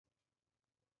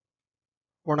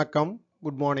Vanakkam,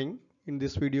 good morning. In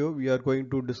this video, we are going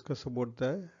to discuss about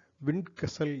the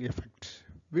Windkessel effect.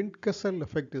 Windkessel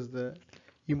effect is the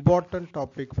important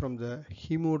topic from the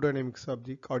hemodynamics of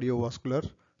the cardiovascular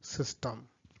system.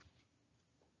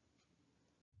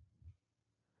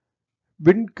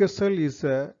 Windkessel is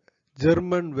a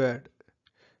German word.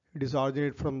 It is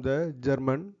originated from the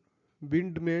German.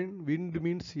 Wind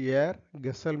means air,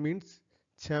 Kessel means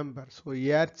chamber. So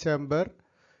air chamber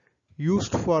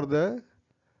used for the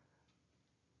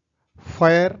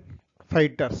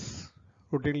firefighters,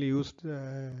 routinely used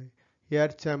air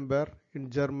chamber in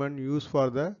German used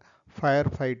for the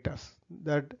firefighters.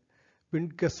 That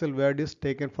Windkessel word is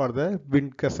taken for the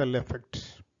Windkessel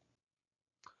effect.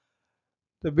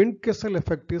 The Windkessel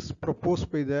effect is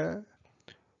proposed by the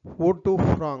Otto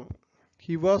Frank.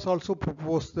 He was also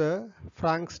proposed the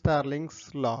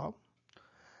Frank-Starling's law.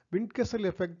 Windkessel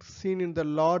effect seen in the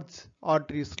large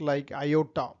arteries like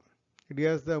aorta. It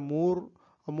has the more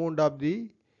amount of the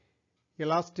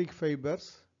elastic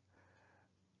fibers.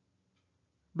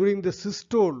 During the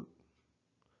systole,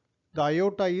 the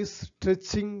aorta is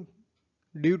stretching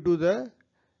due to the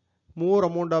more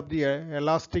amount of the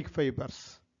elastic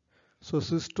fibers. So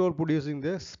systole producing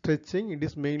the stretching, it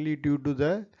is mainly due to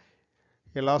the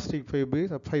elastic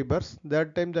fibers.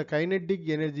 That time the kinetic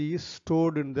energy is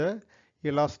stored in the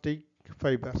elastic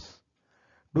fibers.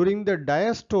 During the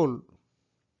diastole,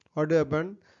 what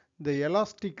happened? The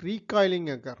elastic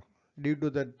recoiling occur. Due to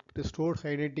that, the stored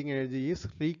kinetic energy is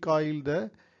recoil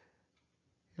the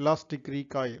elastic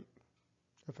recoil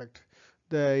effect.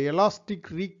 The elastic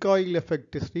recoil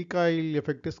effect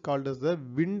is called as the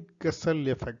Windkessel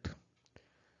effect.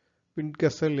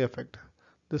 Windkessel effect.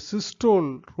 The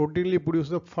systole routinely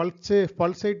produces the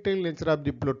pulsatile nature of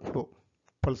the blood flow.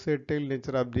 Pulsatile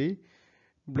nature of the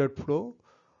blood flow.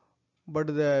 But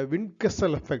the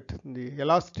Windkessel effect, the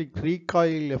elastic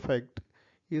recoil effect,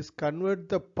 is convert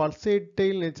the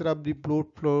pulsatile nature of the blood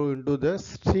flow into the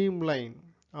streamline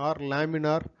or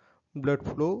laminar blood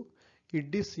flow.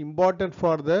 It is important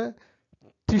for the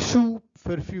tissue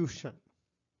perfusion.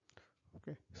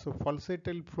 Okay, so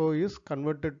pulsatile flow is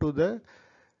converted to the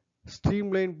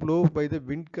streamline flow by the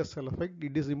Windkessel effect.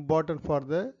 It is important for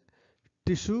the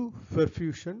tissue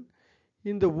perfusion.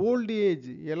 In the old age,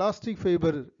 elastic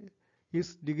fiber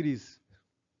is decreased.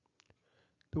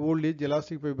 The old age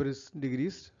elastic fiber is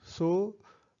decreased. So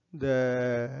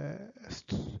the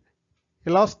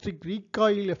elastic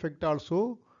recoil effect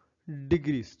also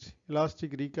decreased.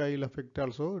 Elastic recoil effect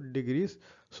also decreased.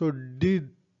 So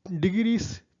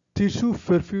decreased tissue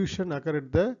perfusion occur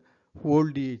at the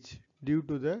old age due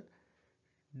to the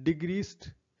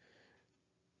decreased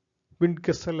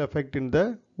Windkessel effect in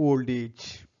the old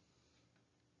age.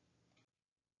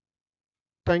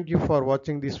 Thank you for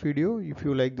watching this video. If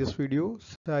you like this video,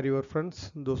 share your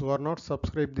friends. Those who are not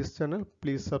subscribed this channel,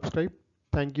 please subscribe.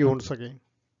 Thank you once again.